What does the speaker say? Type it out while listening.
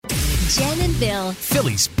Jen and Bill.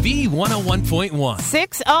 Philly's B101.1.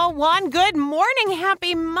 6:01. Good morning.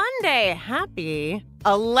 Happy Monday. Happy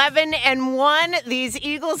 11-1. These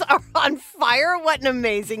Eagles are on fire. What an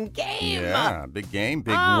amazing game. Yeah, big game,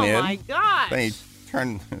 big Oh, win. my gosh. They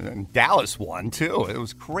turned, Dallas won, too. It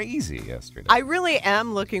was crazy yesterday. I really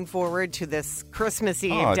am looking forward to this Christmas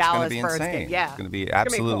Eve it's Dallas going to be first insane. game. Yeah. It's going to be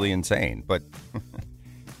absolutely cool. insane. But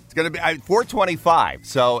it's going to be 4:25.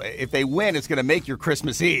 So if they win, it's going to make your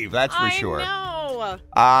Christmas Eve. That's for sure.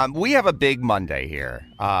 I know. We have a big Monday here.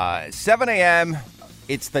 7 a.m.,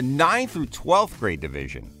 it's the 9th through 12th grade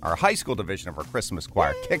division. Our high school division of our Christmas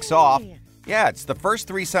choir kicks off. Yeah, it's the first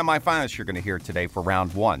 3 semifinalists you're going to hear today for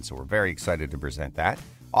round 1, so we're very excited to present that.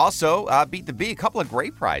 Also, Beat the Bee, a couple of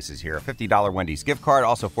great prizes here. A $50 Wendy's gift card,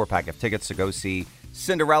 also 4-pack of tickets to go see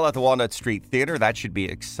Cinderella at the Walnut Street Theater. That should be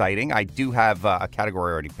exciting. I do have a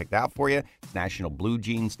category already picked out for you. It's National Blue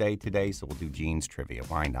Jeans Day today, so we'll do jeans trivia.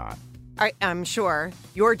 Why not? I'm sure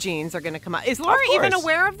your jeans are going to come out. Is Laura even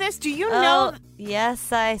aware of this? Do you know?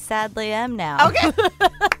 Yes, I sadly am now. Okay.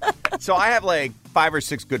 So I have like 5 or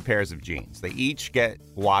 6 good pairs of jeans. They each get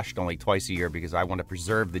washed only twice a year because I want to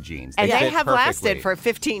preserve the jeans. And they fit have perfectly. lasted for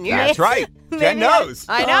 15 years. That's right. Jen knows.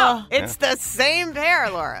 I know. It's the same pair,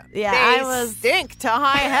 Laura. Yeah, they stink to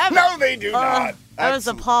high heaven. No, they do not. I was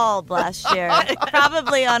appalled last year.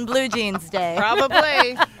 Probably on Blue Jeans Day.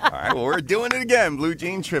 Probably. All right, well, we're doing it again. Blue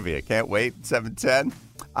Jean Trivia. Can't wait. 7:10.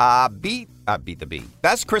 Beat the Bee.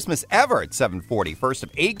 Best Christmas ever at 7:40. First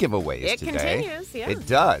of 8 giveaways It today. continues, yeah. It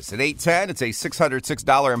does. At 8:10, it's a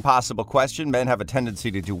 $606 impossible question. Men have a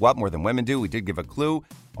tendency to do what more than women do? We did give a clue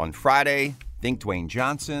on Friday. Think Dwayne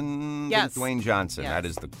Johnson. Yes. Think Dwayne Johnson. Yes. That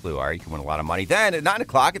is the clue. All right, you can win a lot of money. Then at 9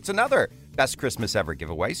 o'clock, it's another Best Christmas Ever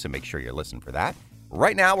giveaway, so make sure you're listening for that.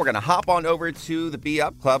 Right now, we're going to hop on over to the Be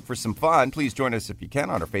Up Club for some fun. Please join us if you can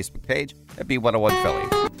on our Facebook page at B101 Philly.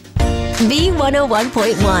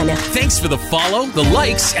 B101.1. Thanks for the follow, the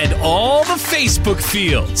likes, and all the Facebook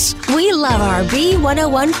fields. We love our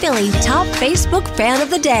B101 Philly top Facebook fan of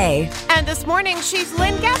the day. And this morning, she's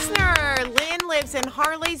Lynn Gessner. Lynn lives in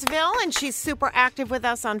Harleysville, and she's super active with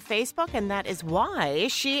us on Facebook, and that is why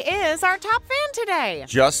she is our top fan today.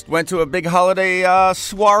 Just went to a big holiday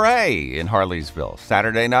soiree in Harleysville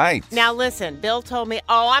Saturday night. Now, listen, Bill told me,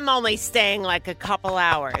 I'm only staying like a couple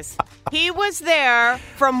hours. He was there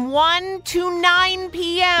from 1 to 9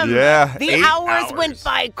 p.m. Yeah, The 8 hours went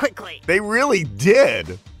by quickly. They really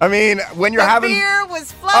did. I mean, when you're The having... beer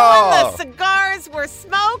was flowing, the cigars were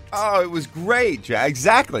smoked. Oh, it was great, Jack.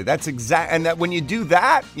 Exactly. That's exact. And that when you do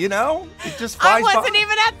that, it just flies I wasn't by.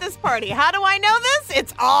 even at this party. How do I know this?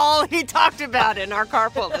 It's all he talked about in our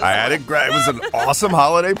carpool. I had it great. It was an awesome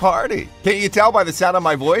holiday party. Can't you tell by the sound of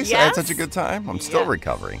my voice? I had Yes. such a good time. I'm still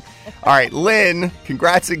recovering. All right, Lynn,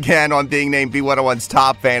 congrats again on being named B101's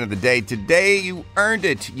top fan of the day. Today, you earned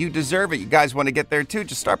it. You deserve it. You guys want to get there, too?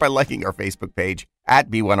 Just start by liking our Facebook page at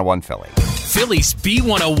B101 Philly. Philly's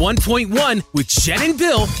B101.1 with Jen and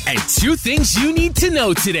Bill, and 2 things you need to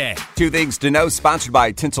know today. 2 things to know, sponsored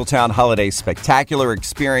by Tinseltown Holiday Spectacular.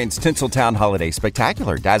 Experience Tinseltown Holiday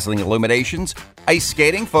Spectacular. Dazzling illuminations, ice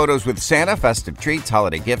skating, photos with Santa, festive treats,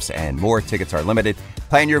 holiday gifts, and more. Tickets are limited.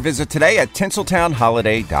 Plan your visit today at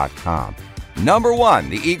tinseltownholiday.com. Number 1,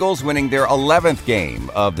 the Eagles winning their 11th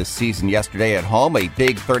game of the season yesterday at home. A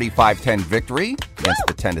big 35-10 victory against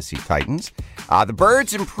the Tennessee Titans. The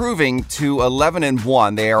Birds improving to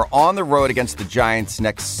 11-1. They are on the road against the Giants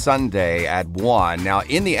next Sunday at 1. Now,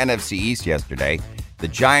 in the NFC East yesterday, the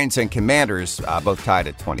Giants and Commanders both tied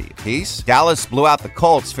at 20 apiece. Dallas blew out the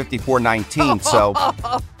Colts 54-19. So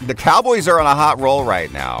the Cowboys are on a hot roll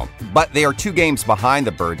right now. But they are 2 games behind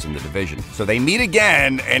the Birds in the division. So they meet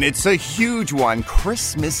again, and it's a huge one.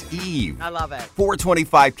 Christmas Eve. I love it. 4:25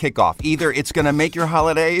 kickoff. Either it's going to make your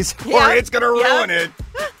holidays or it's going to ruin it.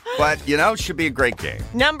 But, should be a great game.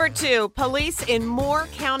 Number 2, police in Moore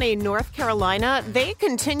County, North Carolina, they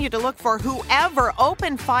continue to look for whoever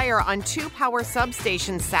opened fire on 2 power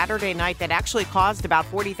substations Saturday night that actually caused about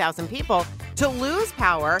 40,000 people to lose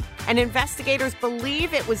power. And investigators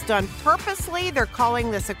believe it was done purposely. They're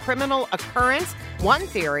calling this a criminal occurrence. One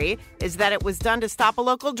theory is that it was done to stop a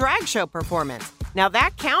local drag show performance. Now,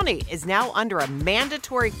 that county is now under a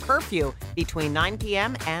mandatory curfew between 9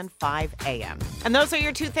 p.m. and 5 a.m. And those are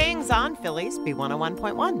your 2 things on Philly's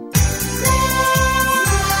B101.1.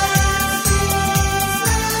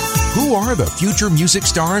 Who are the future music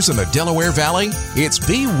stars in the Delaware Valley? It's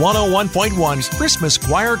B101.1's Christmas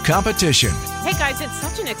Choir Competition. Hey guys, it's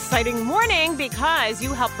such an exciting morning because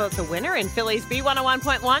you helped vote the winner in Philly's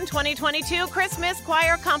B101.1 2022 Christmas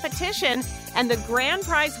Choir Competition and the grand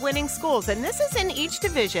prize winning schools. And this is in each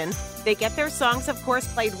division. They get their songs, of course,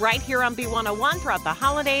 played right here on B101 throughout the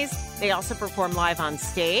holidays. They also perform live on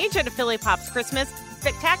stage at a Philly Pops Christmas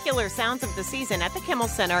Spectacular Sounds of the Season at the Kimmel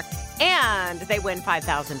Center, and they win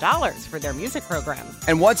 $5,000 for their music program.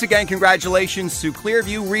 And once again, congratulations to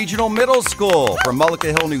Clearview Regional Middle School from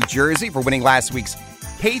Mullica Hill, New Jersey for winning last week's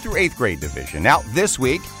K through 8th grade division. Now, this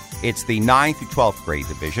week, it's the 9th through 12th grade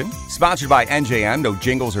division, sponsored by NJM. No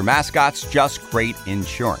jingles or mascots, just great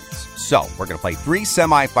insurance. So, we're going to play 3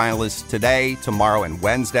 semifinalists today, tomorrow, and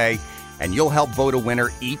Wednesday, and you'll help vote a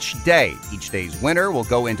winner each day. Each day's winner will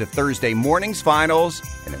go into Thursday morning's finals,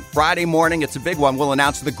 and then Friday morning, it's a big one, we'll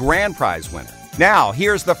announce the grand prize winner. Now,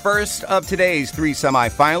 here's the first of today's 3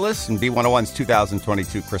 semifinalists in B101's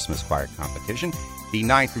 2022 Christmas Choir Competition. The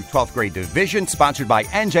 9th through 12th grade division, sponsored by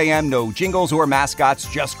NJM. No jingles or mascots,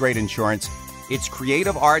 just great insurance. It's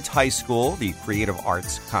Creative Arts High School, the Creative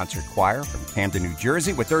Arts Concert Choir from Camden, New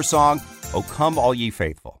Jersey, with their song, "O Come All Ye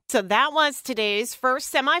Faithful." So that was today's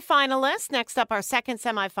first semifinalist. Next up, our second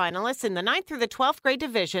semifinalist in the 9th through the 12th grade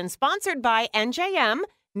division, sponsored by NJM.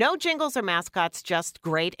 No jingles or mascots, just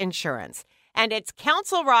great insurance. And it's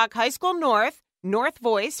Council Rock High School North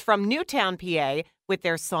Voice from Newtown, PA, with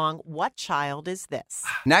their song, "What Child Is This?"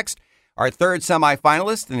 Next, our third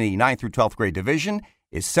semifinalist in the 9th through 12th grade division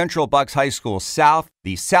is Central Bucks High School South,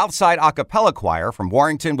 the Southside A Cappella Choir from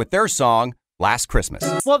Warrington, with their song, "Last Christmas."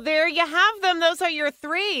 Well, there you have them. Those are your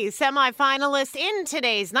 3 semifinalists in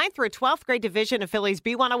today's 9th through 12th grade division of Philly's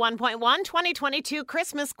B101.1 2022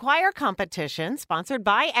 Christmas Choir Competition, sponsored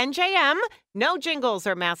by NJM. No jingles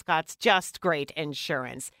or mascots, just great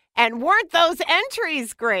insurance. And weren't those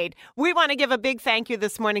entries great? We want to give a big thank you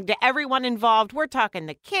this morning to everyone involved. We're talking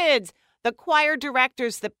the kids, the choir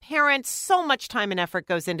directors, the parents. So much time and effort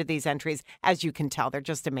goes into these entries. As you can tell, they're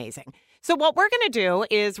just amazing. So what we're going to do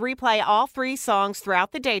is replay all 3 songs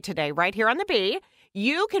throughout the day today, right here on the B.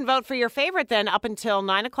 You can vote for your favorite then up until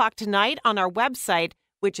 9 o'clock tonight on our website,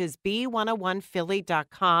 which is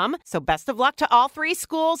b101philly.com. So best of luck to all 3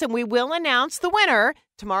 schools, and we will announce the winner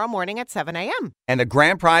tomorrow morning at 7 a.m. And the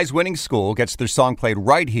grand prize winning school gets their song played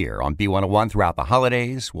right here on B101 throughout the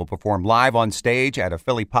holidays. We'll perform live on stage at a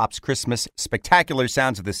Philly Pops Christmas Spectacular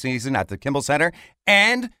Sounds of the Season at the Kimmel Center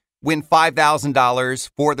and win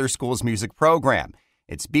 $5,000 for their school's music program.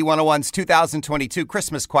 It's B101's 2022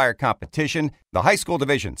 Christmas Choir Competition, the high school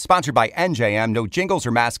division, sponsored by NJM. No jingles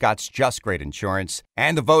or mascots, just great insurance.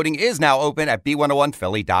 And the voting is now open at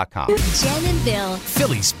b101philly.com. Jen and Bill.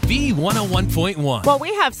 Philly's B101.1. Well,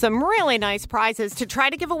 we have some really nice prizes to try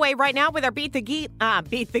to give away right now with our Beat the Gee.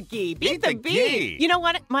 Beat the Bee. You know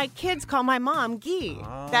what? My kids call my mom Gee.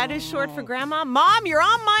 That is short for Grandma. Mom, you're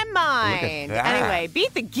on my mind. Look at that. Anyway,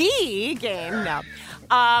 Beat the Gee game. No.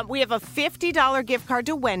 We have a $50 gift card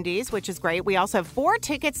to Wendy's, which is great. We also have 4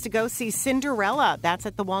 tickets to go see Cinderella. That's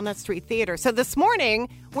at the Walnut Street Theater. So this morning,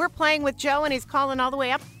 we're playing with Joe, and he's calling all the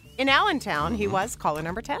way up in Allentown. He was caller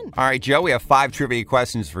number 10. All right, Joe, we have 5 trivia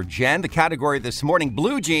questions for Jen. The category this morning,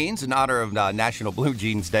 blue jeans, in honor of National Blue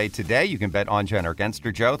Jeans Day today. You can bet on Jen or against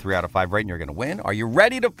her, Joe. 3 out of 5 right, and you're going to win. Are you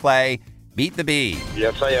ready to play Beat the Bee?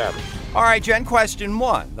 Yes, I am. All right, Jen, question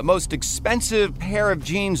 1. The most expensive pair of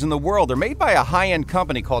jeans in the world are made by a high-end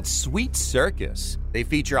company called Sweet Circus. They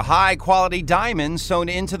feature high-quality diamonds sewn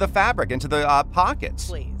into the fabric, into the pockets.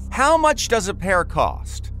 Please. How much does a pair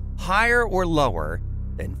cost? Higher or lower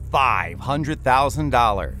than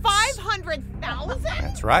 $500,000? $500,000?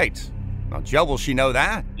 That's right. Now, Joe, will she know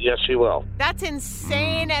that? Yes, she will. That's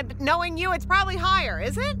insane. And knowing you, it's probably higher,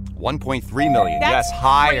 is it? $1.3 million. That's yes,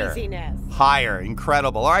 higher. Craziness. Higher.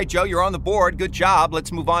 Incredible. All right, Joe, you're on the board. Good job.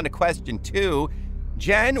 Let's move on to question 2.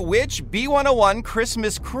 Jen, which B101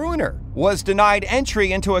 Christmas crooner was denied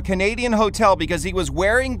entry into a Canadian hotel because he was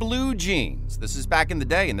wearing blue jeans? This is back in the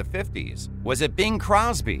day, in the 50s. Was it Bing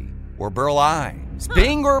Crosby or Burl Ives?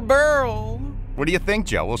 Bing or Burl? What do you think,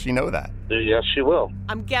 Joe? Will she know that? Yes, she will.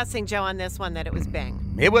 I'm guessing, Joe, on this one that it was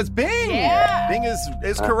Bing. It was Bing. Yeah. Bing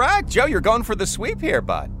is correct. Joe, you're going for the sweep here,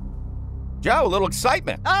 bud. Joe, a little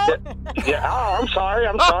excitement. Oh, Yeah. Oh, I'm sorry.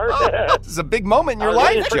 This is a big moment in your I was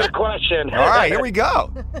waiting life, for Joe. the question. All right, here we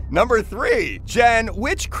go. Number 3. Jen,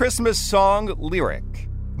 which Christmas song lyric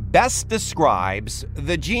best describes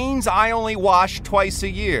the jeans I only wash twice a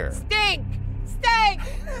year? stink.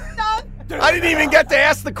 I didn't even get to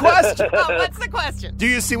ask the question. Oh, what's the question? Do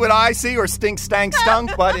you see what I see, or stink, stank,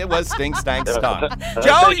 stunk? But it was stink, stank, stunk. I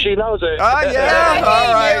Joe, think she knows it. yeah,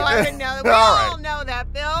 all right. I didn't know that. We All all right. know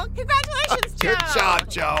that, Bill. Congratulations, Joe. Good job,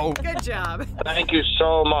 Joe. Good job. Thank you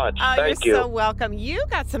so much. Thank you. You're so welcome. You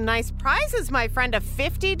got some nice prizes, my friend. A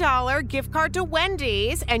 $50 gift card to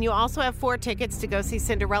Wendy's. And you also have 4 tickets to go see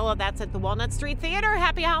Cinderella. That's at the Walnut Street Theater.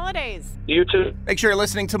 Happy holidays. You too. Make sure you're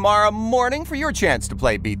listening tomorrow morning for your chance to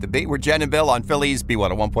play Beat the Beat. We're Jen and Bill on Philly's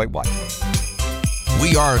B101.1.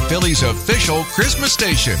 We are Philly's official Christmas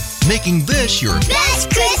station, making this your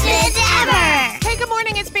Best Christmas ever! Hey, good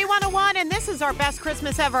morning. It's B101, and this is our Best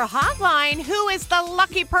Christmas Ever hotline. Who is the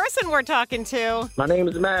lucky person we're talking to? My name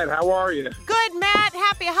is Matt. How are you? Good, Matt.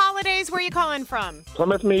 Happy holidays. Where are you calling from?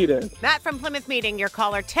 Plymouth Meeting. Matt from Plymouth Meeting. You're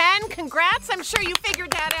caller 10. Congrats. I'm sure you figured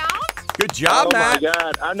that out. Good job, Matt. Oh, my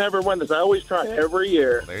God. I never win this. I always try every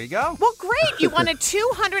year. There you go. Well, great. You won a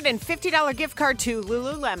 $250 gift card to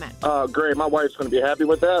Lululemon. Oh, great. My wife's going to be happy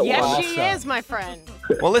with that. Yes, Wow. she is, my friend.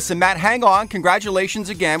 Well, listen, Matt, hang on. Congratulations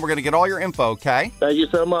again. We're going to get all your info, okay? Thank you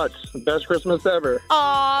so much. Best Christmas ever.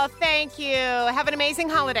 Oh, thank you. Have an amazing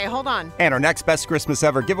holiday. Hold on. And our next Best Christmas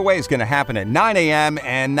Ever giveaway is going to happen at 9 a.m.,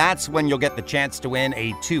 and that's when you'll get the chance to win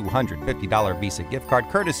a $250 Visa gift card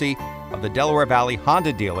courtesy of the Delaware Valley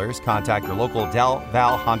Honda dealers. Contact your local Del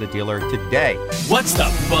Val Honda dealer today. What's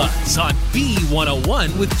the buzz on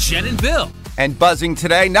B101 with Jen and Bill? And buzzing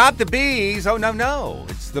today, not the bees. Oh, no.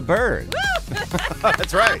 It's the birds.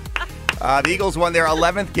 That's right. The Eagles won their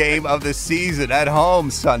 11th game of the season at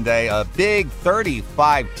home Sunday. A big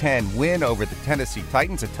 35-10 win over the Tennessee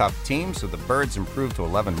Titans, a tough team. So the Birds improved to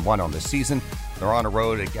 11-1 on the season. They're on the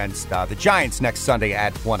road against the Giants next Sunday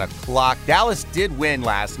at 1 o'clock. Dallas did win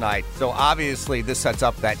last night. So obviously this sets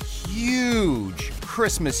up that huge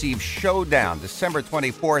Christmas Eve showdown, December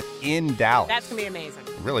 24th in Dallas. That's going to be amazing.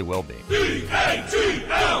 It really will be. B-A-T-L-E-S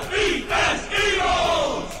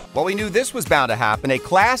Eagles! Well, we knew this was bound to happen. A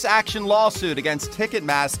class action lawsuit against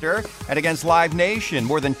Ticketmaster and against Live Nation.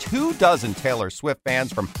 More than 24 Taylor Swift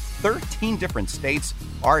fans from 13 different states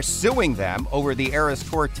are suing them over the Eras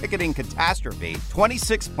Tour ticketing catastrophe.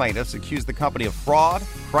 26 plaintiffs accuse the company of fraud,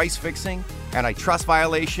 price fixing, antitrust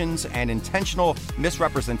violations, and intentional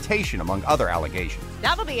misrepresentation, among other allegations.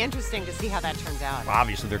 That'll be interesting to see how that turns out.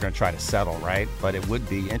 Obviously, they're going to try to settle, right? But it would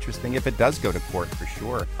be interesting if it does go to court for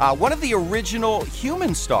sure. One of the original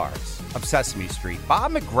human stars of Sesame Street,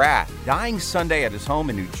 Bob McGrath, dying Sunday at his home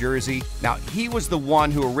in New Jersey. Now, he was the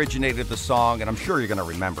one who originated the song, and I'm sure you're going to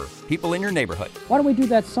remember, People in Your Neighborhood. Why don't we do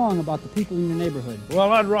that song about the people in your neighborhood?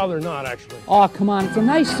 Well, I'd rather not, actually. Oh, come on. It's a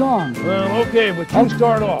nice song. Well, okay, but you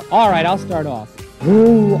start off. All right, I'll start off.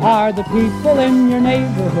 Who are the people in your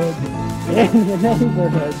neighborhood? In your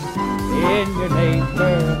neighborhood. In your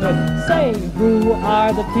neighborhood. Say, who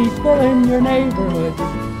are the people in your neighborhood?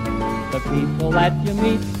 The people that you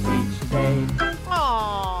meet each day.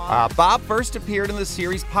 Bob first appeared in the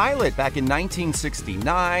series pilot back in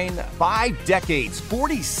 1969. 5 decades,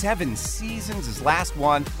 47 seasons. His last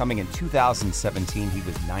one coming in 2017. He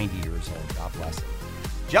was 90 years old. God bless him.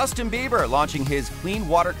 Justin Bieber launching his clean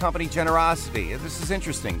water company, Generosity. This is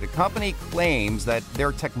interesting. The company claims that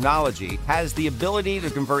their technology has the ability to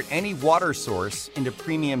convert any water source into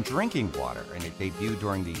premium drinking water, and it debuted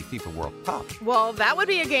during the FIFA World Cup. Well, that would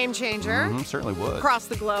be a game changer. Certainly would. Across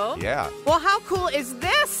the globe. Yeah. Well, how cool is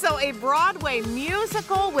this? So a Broadway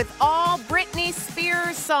musical with all Britney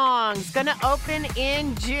Spears songs gonna open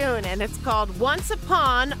in June, and it's called Once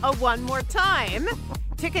Upon a One More Time.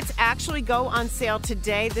 Tickets actually go on sale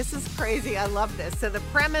today. This is crazy. I love this. So the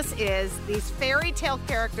premise is these fairy tale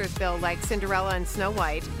characters, Bill, like Cinderella and Snow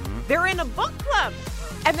White, they're in a book club.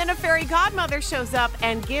 And then a fairy godmother shows up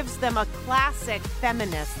and gives them a classic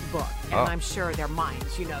feminist book. And I'm sure their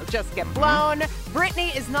minds, just get blown.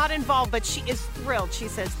 Britney is not involved, but she is thrilled. She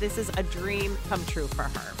says this is a dream come true for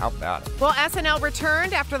her. How about it? Well, SNL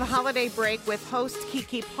returned after the holiday break with host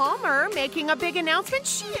Keke Palmer making a big announcement.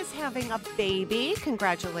 She is having a baby.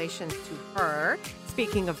 Congratulations to her.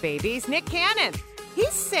 Speaking of babies, Nick Cannon.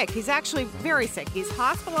 He's sick. He's actually very sick. He's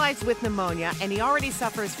hospitalized with pneumonia, and he already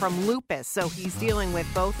suffers from lupus, so he's dealing with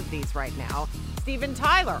both of these right now. Steven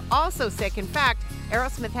Tyler, also sick. In fact,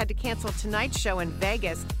 Aerosmith had to cancel tonight's show in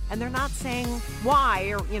Vegas, and they're not saying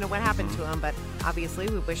why or, what happened to him, but obviously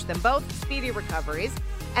we wish them both speedy recoveries.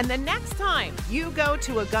 And the next time you go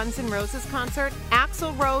to a Guns N' Roses concert,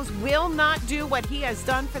 Axl Rose will not do what he has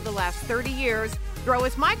done for the last 30 years, throw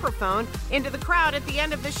his microphone into the crowd at the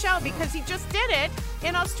end of the show, because he just did it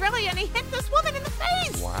in Australia and he hit this woman in the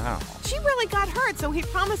face. Wow. she really got hurt, so he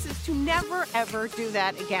promises to never, ever do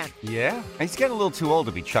that again. Yeah? He's getting a little too old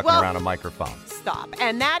to be chucking around a microphone. Stop.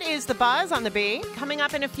 And that is the Buzz on the Bee. Coming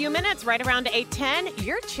up in a few minutes, right around 8:10,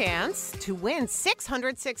 your chance to win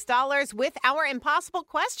 $606 with our impossible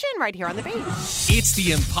question right here on the Bee. It's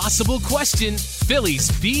the impossible question,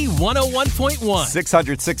 Philly's B101.1.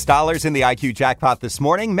 $606 in the IQ jackpot this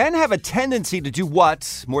morning. Men have a tendency to do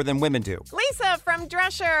what more than women do? Lisa from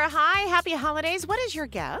Drescher. Hi, happy holidays. What is your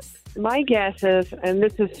guess? My guess is, and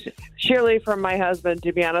this is surely from my husband,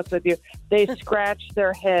 to be honest with you, they scratch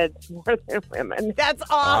their heads more than women. That's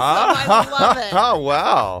awesome. I love it. Oh,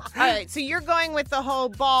 wow. All right, so you're going with the whole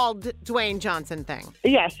bald Dwayne Johnson thing.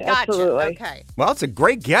 Yes, Gotcha. absolutely. Okay. Well, it's a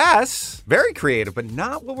great guess. Very creative, but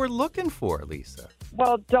not what we're looking for, Lisa.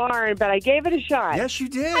 Well, darn, but I gave it a shot. Yes, you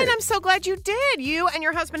did. And I'm so glad you did. You and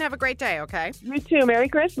your husband have a great day, okay? You too. Merry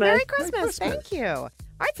Christmas. Merry Christmas. Thank you.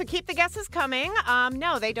 All right, so keep the guesses coming.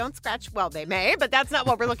 No, they don't scratch. Well, they may, but that's not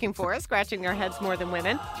what we're looking for, scratching their heads more than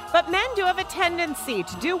women. But men do have a tendency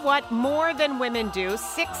to do what more than women do.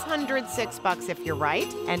 $606 if you're right.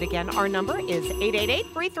 And again, our number is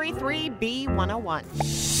 888-333-B101.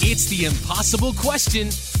 It's the impossible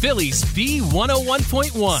question, Philly's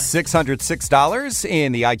B101.1. $606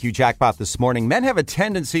 in the IQ jackpot this morning. Men have a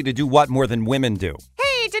tendency to do what more than women do?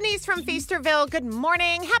 Hey, Denise from Feasterville. Good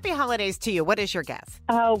morning. Happy holidays to you. What is your guess?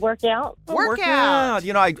 Workout. Workout.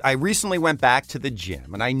 You know, I recently went back to the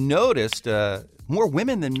gym, and I noticed more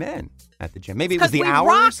women than men at the gym. Maybe it was the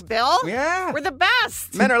hours. Rock, Bill. Yeah. We're the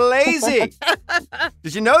best. Men are lazy.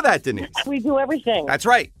 Did you know that, Denise? We do everything. That's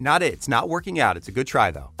right. Not it. It's not working out. It's a good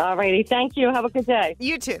try, though. All righty. Thank you. Have a good day.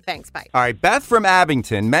 You too. Thanks. Bye. All right. Beth from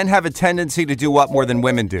Abington. Men have a tendency to do what more than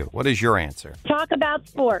women do? What is your answer? Talk about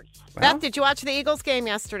sports. Beth, did you watch the Eagles game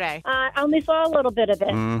yesterday? I only saw a little bit of it.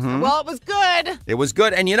 Mm-hmm. Well, it was good. It was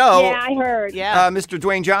good. And you know, yeah, I heard. Yeah. Mr.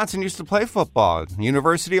 Dwayne Johnson used to play football at the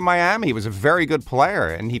University of Miami. He was a very good player,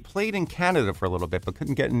 and he played in Canada for a little bit, but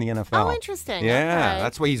couldn't get in the NFL. Oh, interesting. Yeah, Okay.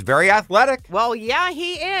 that's why he's very athletic. Well, yeah,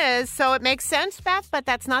 he is. So it makes sense, Beth, but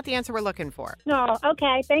that's not the answer we're looking for. Oh,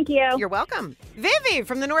 okay. Thank you. You're welcome. Vivi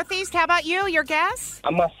from the Northeast, how about you? Your guess?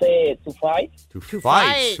 I must say to fight. To fight.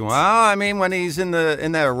 fight. Well, I mean, when he's in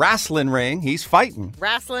the wrestling ring, he's fighting.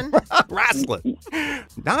 Wrestling? Wrestling.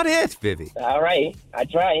 Not it, Vivi. All right, I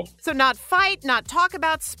try. So not fight, not talk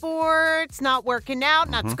about sports, not working out,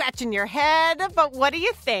 not scratching your head. But what do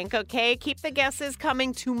you think, okay? Keep the guesses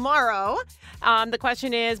coming tomorrow. The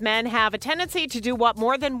question is, men have a tendency to do what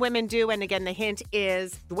more than women do. And again, the hint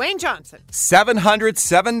is Dwayne Johnson.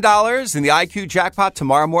 $707 in the IQ jackpot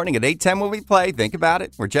tomorrow morning at 8:10 when we play. Think about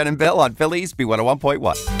it. We're Jen and Bill on Philly's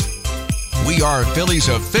B101.1. We are Philly's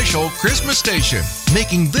official Christmas station,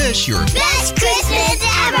 making this your Best Christmas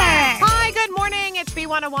ever! Hi, good morning. It's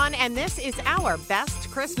B101, and this is our Best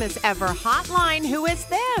Christmas Ever hotline. Who is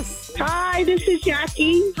this? Hi, this is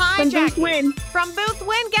Jackie. Hi, from Jackie. Booth Wynn. From Booth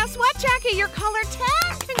Wynn. Guess what, Jackie? Your color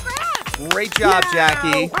tag. Congrats. Great job,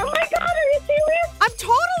 Jackie. Oh, my God. Are you serious? I'm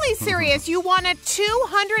totally serious. You won a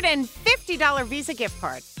 $250 Visa gift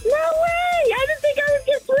card. No way. I didn't think I would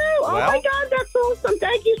get through. Oh, Well. my God. That's awesome.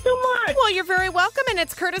 Thank you so much. Well, you're very welcome, and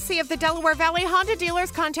it's courtesy of the Delaware Valley Honda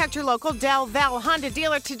dealers. Contact your local Del Val Honda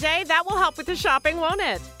dealer today. That will help with the shopping, won't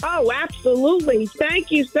it? Oh, absolutely.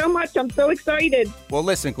 Thank you so much. I'm so excited. Well,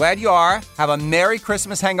 listen, glad you are. Have a Merry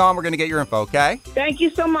Christmas. Hang on. We're going to get your info, okay? Thank you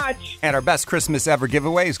so much. And our Best Christmas Ever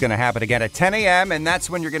giveaway is going to happen again at 10 a.m., and that's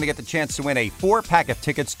when you're going to get the chance to win a 4-pack of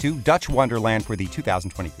tickets to Dutch Wonderland for the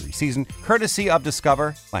 2023 season, courtesy of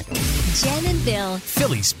Discover Lincoln. Jen and Bill.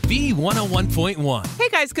 Philly's B101.1. Hey,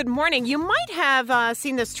 guys, good morning. You might have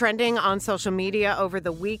seen this trending on social media over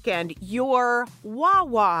the weekend. Your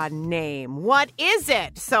Wawa name. What is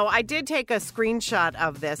it? So I did take a screenshot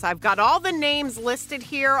of this. I've got all the names listed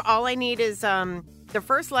here. All I need is the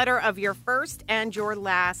first letter of your first and your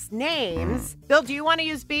last names. Bill, do you want to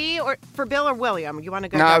use B or for Bill or William? You want to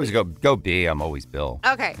go? No, I W? was go B. I'm always Bill.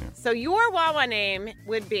 Okay, so your Wawa name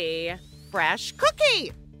would be Fresh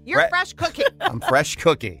Cookie. You're Fresh Cookie. I'm Fresh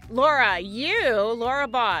Cookie. Laura, Laura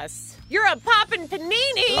Boss. You're a poppin'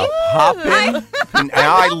 panini. A poppin'?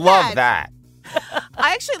 I love that.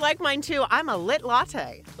 I actually like mine too. I'm a lit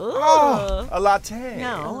latte. Ooh. Oh, a latte.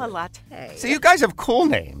 No, a latte. So you guys have cool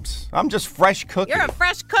names. I'm just Fresh Cookie. You're a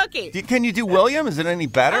fresh cookie. Can you do William? Is it any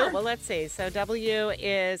better? Oh, well, let's see. So W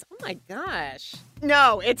is, oh my gosh.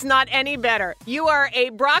 No, it's not any better. You are a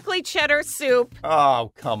broccoli cheddar soup.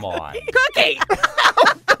 Oh, come on. Cookie.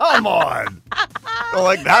 Come on. don't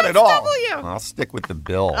like that at all. W. I'll stick with the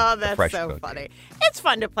Bill. Oh, the that's fresh so cookie. funny. It's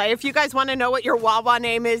fun to play. If you guys want to know what your Wawa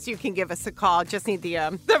name is, you can give us a call. Just need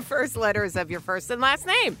the first letters of your first and last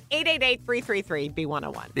name.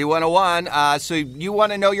 888-333-B101. B101. So you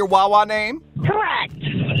want to know your Wawa name? Correct.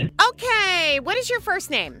 Okay, what is your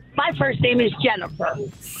first name? My first name is Jennifer.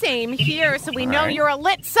 Same here, so we know right. you're a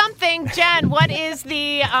lit something. Jen, what is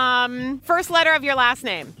the first letter of your last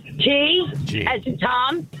name? T, G. as in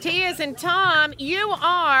Tom. T as in Tom. You're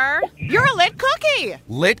a lit cookie.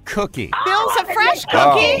 Lit cookie. Bill's a fresh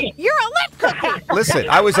Oh. cookie. You're a lit cookie. Listen,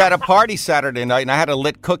 I was at a party Saturday night and I had a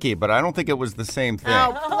lit cookie, but I don't think it was the same thing.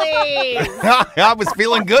 Oh, please. I was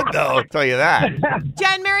feeling good, though, I'll tell you that.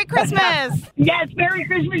 Jen, Merry Christmas. Yes, Merry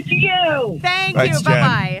Christmas to you. Thank Thanks, you. Jen.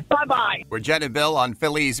 Bye-bye. Bye-bye. We're Jen and Bill on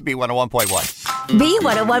Philly's B101.1.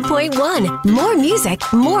 B101.1. More music,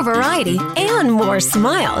 more variety, and more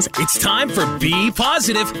smiles. It's time for Be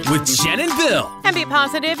Positive with Jen and Bill. And Be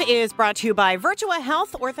Positive is brought to you by Virtua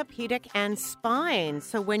Health, Orthopedic, and Spine.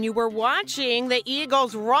 So when you were watching the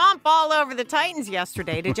Eagles romp all over the Titans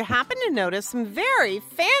yesterday, did you happen to notice some very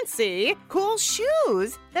fancy, cool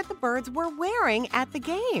shoes that the Birds were wearing at the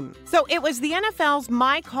game? So it was the NFL's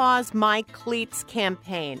My Cause, My Cleats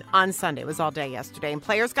campaign on Sunday. It was all day yesterday. And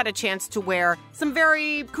players got a chance to wear some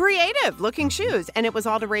very creative-looking shoes. And it was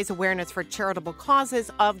all to raise awareness for charitable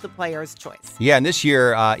causes of the players' choice. Yeah, and this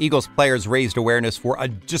year, Eagles players raised awareness for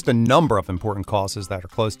just a number of important causes that are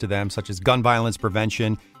close to them, such as gun violence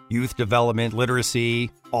prevention, youth development, literacy,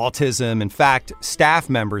 autism. In fact, staff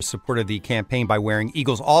members supported the campaign by wearing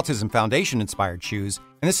Eagles Autism Foundation-inspired shoes.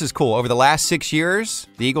 And this is cool. Over the last 6 years,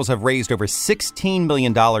 the Eagles have raised over $16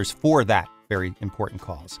 million for that very important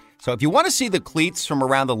cause. So if you want to see the cleats from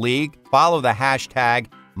around the league, follow the hashtag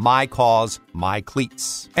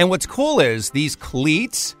 #MyCauseMyCleats. And what's cool is these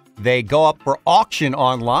cleats, they go up for auction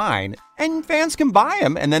online, and fans can buy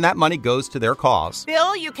them, and then that money goes to their cause.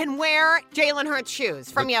 Bill, you can wear Jalen Hurts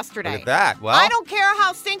shoes from yesterday. Look at that. Well, I don't care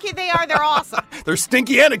how stinky they are, they're awesome. They're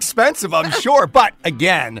stinky and expensive, I'm sure. But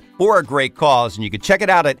again, for a great cause, and you can check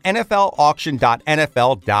it out at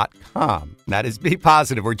nflauction.nfl.com. That is Be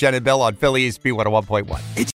Positive. We're Jen and Bill on Philly's B101.1.